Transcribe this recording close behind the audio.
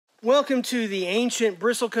Welcome to the Ancient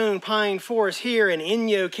Bristlecone Pine Forest here in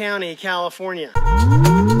Inyo County, California.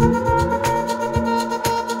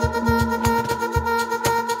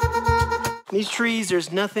 These trees,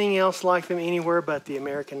 there's nothing else like them anywhere but the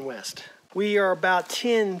American West. We are about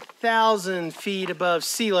 10,000 feet above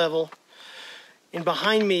sea level, and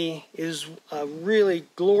behind me is a really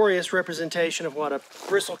glorious representation of what a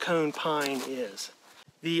bristlecone pine is.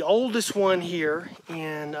 The oldest one here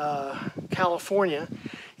in California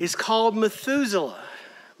is called Methuselah.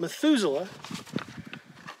 Methuselah,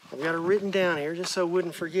 I've got it written down here just so I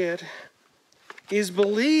wouldn't forget, is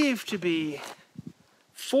believed to be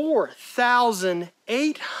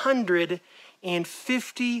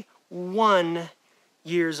 4,851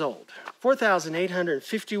 years old.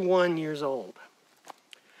 4,851 years old.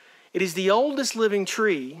 It is the oldest living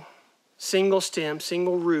tree, single stem,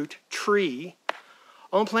 single root tree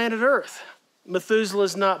on planet Earth. Methuselah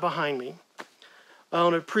is not behind me.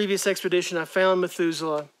 On a previous expedition, I found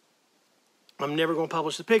Methuselah. I'm never going to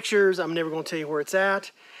publish the pictures. I'm never going to tell you where it's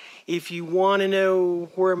at. If you want to know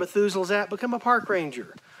where Methuselah's at, become a park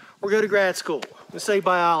ranger or go to grad school and study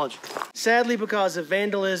biology. Sadly, because of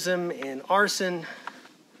vandalism and arson,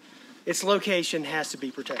 its location has to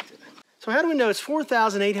be protected. So how do we know it's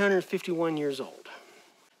 4,851 years old?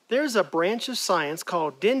 There's a branch of science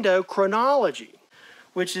called dendrochronology,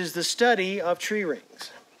 which is the study of tree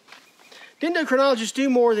rings. Dendrochronologists do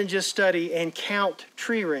more than just study and count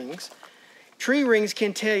tree rings. Tree rings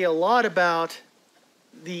can tell you a lot about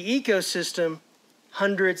the ecosystem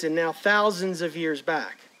hundreds and now thousands of years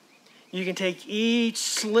back. You can take each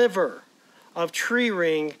sliver of tree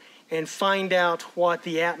ring and find out what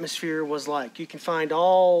the atmosphere was like. You can find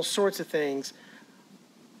all sorts of things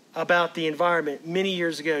about the environment many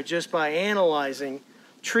years ago just by analyzing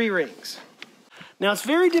tree rings. Now, it's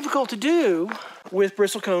very difficult to do with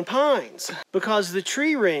bristlecone pines because the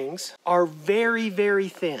tree rings are very, very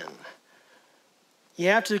thin. You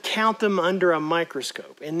have to count them under a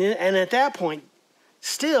microscope. And at that point,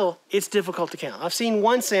 still, it's difficult to count. I've seen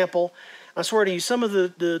one sample. I swear to you, some of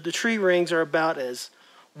the tree rings are about as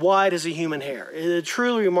wide as a human hair. It's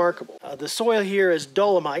truly remarkable. The soil here is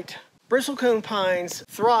dolomite. Bristlecone pines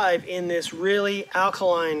thrive in this really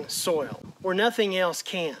alkaline soil where nothing else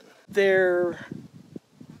can. They're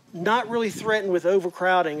not really threatened with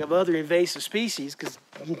overcrowding of other invasive species because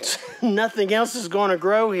nothing else is going to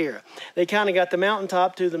grow here. They kind of got the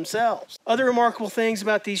mountaintop to themselves. Other remarkable things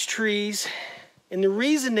about these trees, and the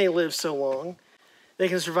reason they live so long, they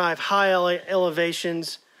can survive high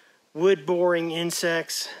elevations, wood-boring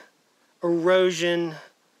insects, erosion,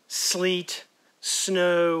 sleet,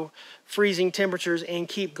 snow, freezing temperatures, and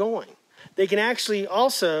keep going. They can actually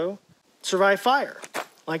also survive fire,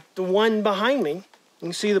 like the one behind me. You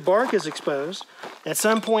can see the bark is exposed. At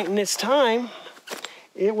some point in its time,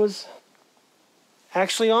 it was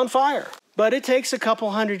actually on fire. But it takes a couple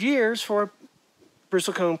hundred years for a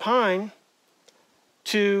bristlecone pine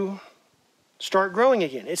to start growing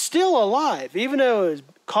again. It's still alive, even though it was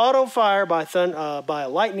caught on fire by a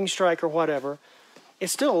lightning strike or whatever.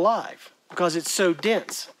 It's still alive because it's so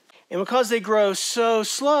dense. And because they grow so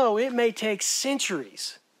slow, it may take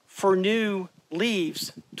centuries for new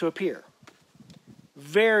leaves to appear.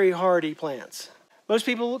 Very hardy plants. Most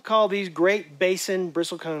people call these Great Basin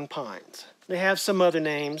bristlecone pines. They have some other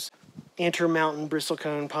names: Intermountain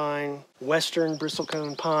bristlecone pine, Western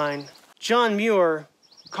bristlecone pine. John Muir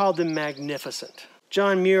called them magnificent.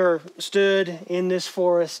 John Muir stood in this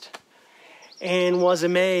forest and was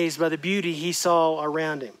amazed by the beauty he saw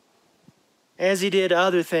around him, as he did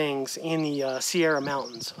other things in the Sierra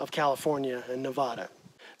Mountains of California and Nevada.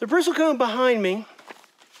 The bristlecone behind me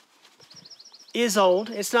is old.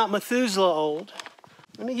 It's not Methuselah old.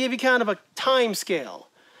 Let me give you kind of a time scale.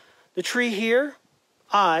 The tree here,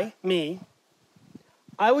 I would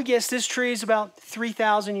guess this tree is about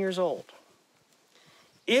 3,000 years old.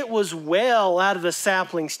 It was well out of the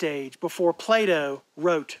sapling stage before Plato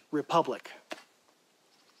wrote Republic.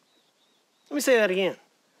 Let me say that again.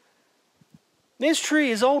 This tree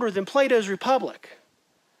is older than Plato's Republic.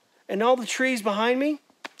 And all the trees behind me,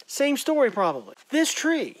 same story probably. This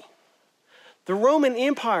tree, the Roman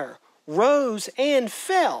Empire, rose and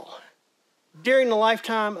fell during the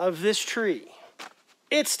lifetime of this tree.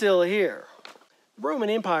 It's still here. The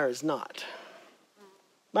Roman Empire is not.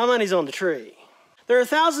 My money's on the tree. There are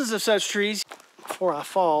thousands of such trees. Before I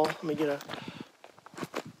fall, let me get a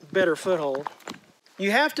better foothold.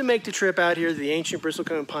 You have to make the trip out here to the Ancient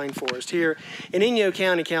Bristlecone Pine Forest here in Inyo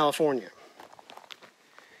County, California.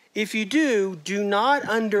 If you do not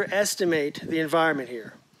underestimate the environment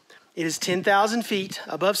here. It is 10,000 feet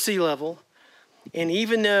above sea level, and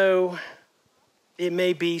even though it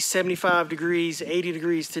may be 75 degrees, 80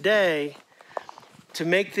 degrees today, to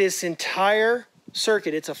make this entire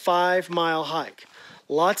circuit, it's a 5-mile hike.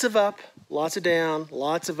 Lots of up, lots of down,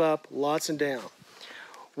 lots of up, lots and down.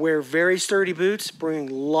 Wear very sturdy boots, bring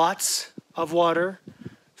lots of water,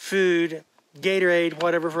 food, Gatorade,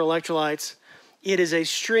 whatever for electrolytes. It is a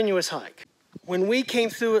strenuous hike. When we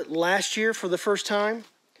came through it last year for the first time,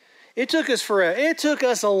 it took us forever. It took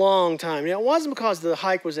us a long time. Now, it wasn't because the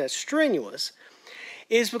hike was that strenuous.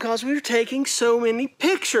 It's because we were taking so many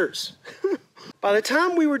pictures. By the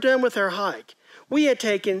time we were done with our hike, we had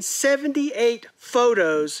taken 78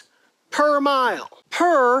 photos per mile.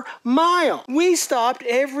 Per mile. We stopped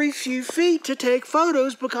every few feet to take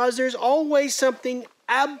photos because there's always something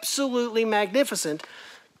absolutely magnificent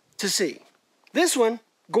to see. This one,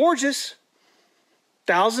 gorgeous.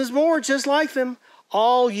 Thousands more just like them.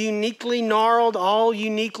 All uniquely gnarled, all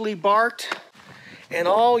uniquely barked, and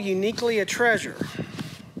all uniquely a treasure.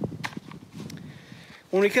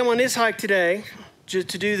 When we come on this hike today, just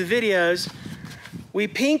to do the videos, we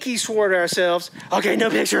pinky swore to ourselves, okay, no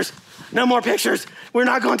pictures, no more pictures. We're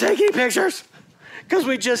not going to take any pictures because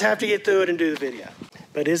we just have to get through it and do the video.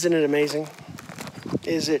 But isn't it amazing?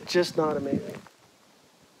 Is it just not amazing?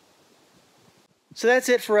 So that's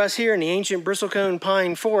it for us here in the Ancient Bristlecone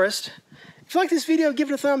Pine Forest. If you like this video,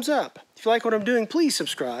 give it a thumbs up. If you like what I'm doing, please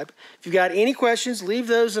subscribe. If you've got any questions, leave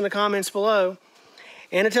those in the comments below.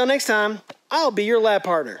 And until next time, I'll be your lab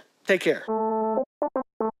partner. Take care.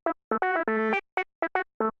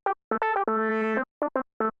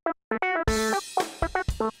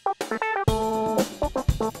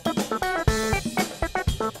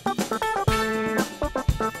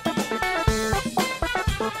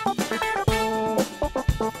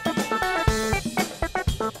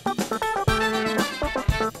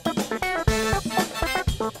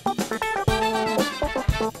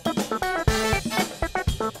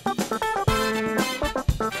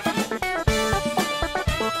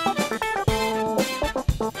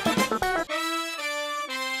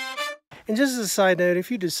 And just as a side note, if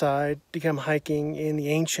you decide to come hiking in the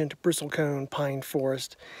Ancient Bristlecone Pine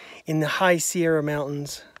Forest in the high Sierra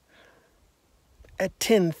Mountains at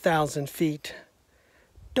 10,000 feet,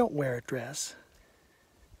 don't wear a dress.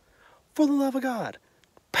 For the love of God,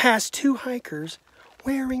 past 2 hikers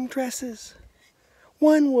wearing dresses.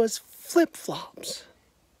 One was flip-flops.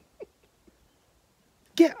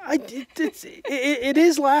 Yeah, it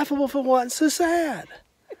is laughable for what's so sad.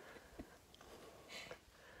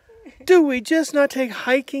 Do we just not take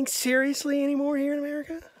hiking seriously anymore here in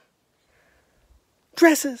America?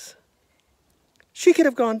 Dresses. She could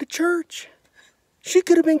have gone to church. She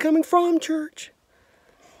could have been coming from church.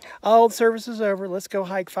 All the service is over. Let's go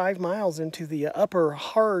hike 5 miles into the upper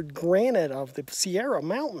hard granite of the Sierra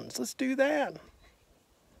Mountains. Let's do that.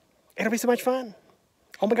 It'll be so much fun.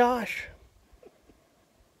 Oh my gosh.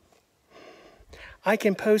 I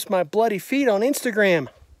can post my bloody feet on Instagram.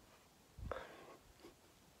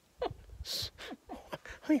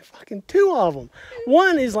 I mean, fucking 2 of them.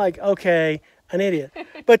 One is like, okay, an idiot.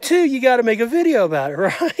 But 2, you got to make a video about it,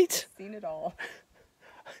 right? Seen it all.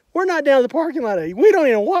 We're not down to the parking lot. We don't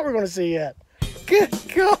even know what we're going to see yet. Good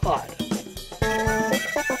God.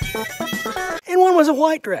 And one was a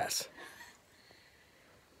white dress.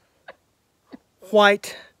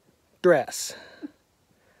 White dress.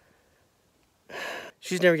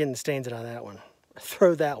 She's never getting the stains out of that one.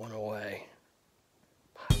 Throw that one away.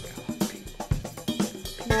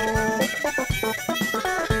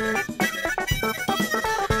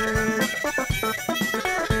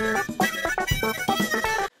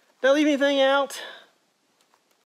 Did I leave anything out?